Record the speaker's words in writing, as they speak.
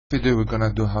Video we're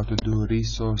gonna do how to do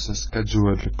resource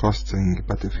schedule costing,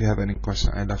 but if you have any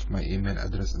question, I left my email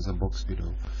address in the box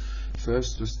below.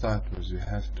 First, to start with, we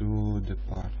have two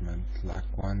departments, like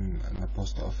one in the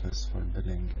post office for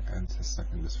billing and the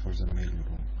second is for the mail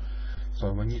room.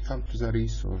 So when you come to the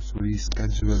resource, we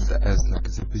scheduled as like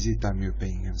the busy time you're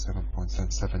paying him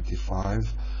 7.75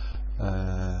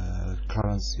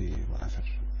 currency whatever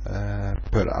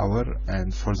per hour,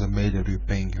 and for the mailer you're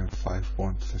paying him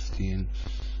 5.15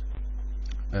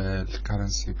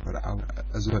 currency per hour,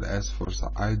 as well as for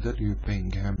the idle you're paying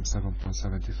him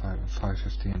 7.75 and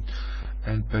 5.15,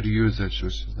 and per usage,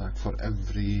 which is like for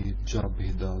every job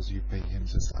he does you pay him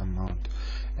this amount,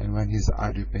 and when he's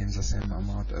idle you pay him the same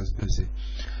amount as busy.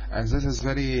 And this is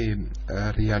very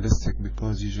realistic,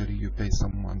 because usually you pay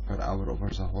someone per hour over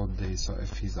the whole day, so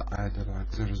if he's idle, like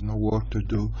there is no work to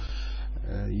do,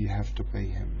 you have to pay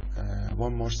him.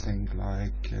 One more thing,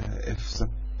 like if the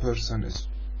person is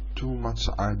too much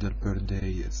idle per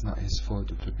day, it's not his fault,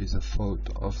 it would be the fault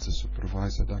of the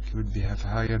supervisor, like he would have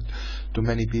hired too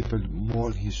many people,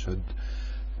 more he should.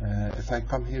 If I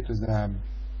come here to the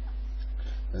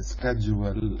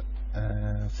schedule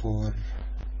for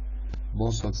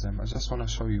both of them, I just want to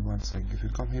show you one thing. If you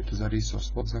come here to the resource,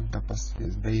 both of them capacity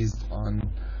is based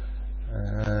on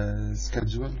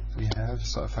schedule we have.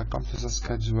 So if I come to the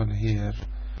schedule here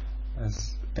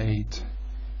as 8,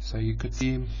 so you could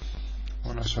see, I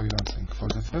want to show you one thing. For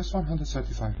the first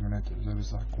 135 minutes there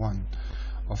is like one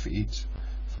of each.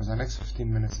 For the next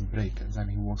 15 minutes break, and then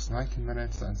he works 90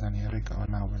 minutes, and then he break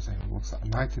 1 hour, then he works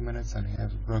 90 minutes, and he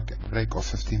has a break of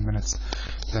 15 minutes,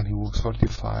 then he works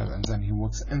 45, and then he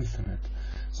works infinite.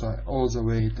 So all the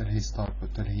way till he stops,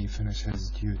 till he finishes his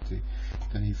duty,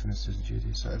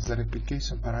 So if the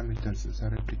replication parameters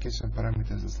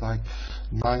is like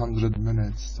 900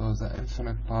 minutes, so the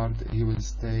infinite part he will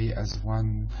stay as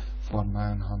 1 for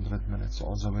 900 minutes,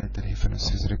 all the way till he finishes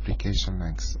his replication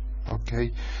length.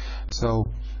 Okay, so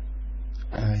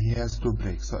he has 2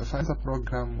 breaks. So if I have a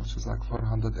program which is like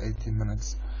 480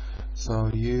 minutes,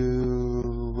 so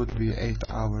you would be 8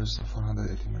 hours,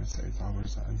 480 minutes, 8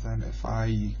 hours. And then if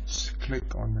I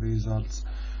click on results,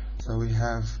 so we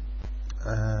have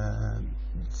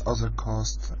other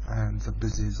cost, and the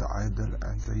busy, the idle,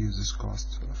 and the usage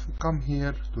cost. So if we come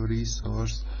here to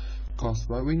resource cost,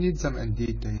 but we need them in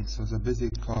detail. So the busy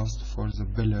cost for the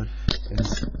biller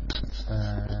is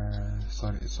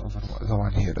sorry, it's over the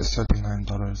one here is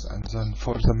 $39, and then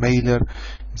for the mailer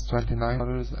is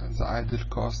 $29, and the idle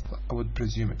cost, I would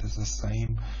presume it is the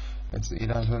same, it's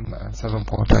 11 and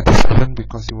 7.97,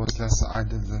 because he was less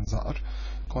idle than the other.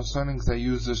 Concerning the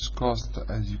usage cost,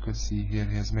 as you could see here,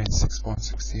 he has made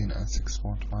 6.16 and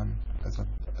 6.1 as a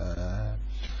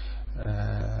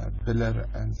biller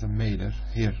and the mailer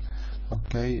here.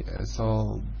 Okay,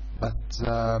 so but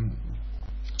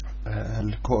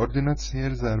coordinates here,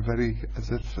 they are very, as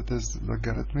if it is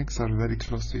logarithmics, are very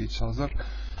close to each other.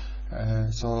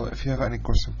 So if you have any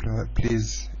question,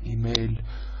 please email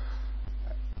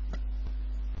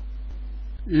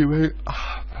me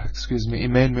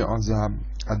on the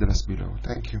address below.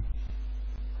 Thank you.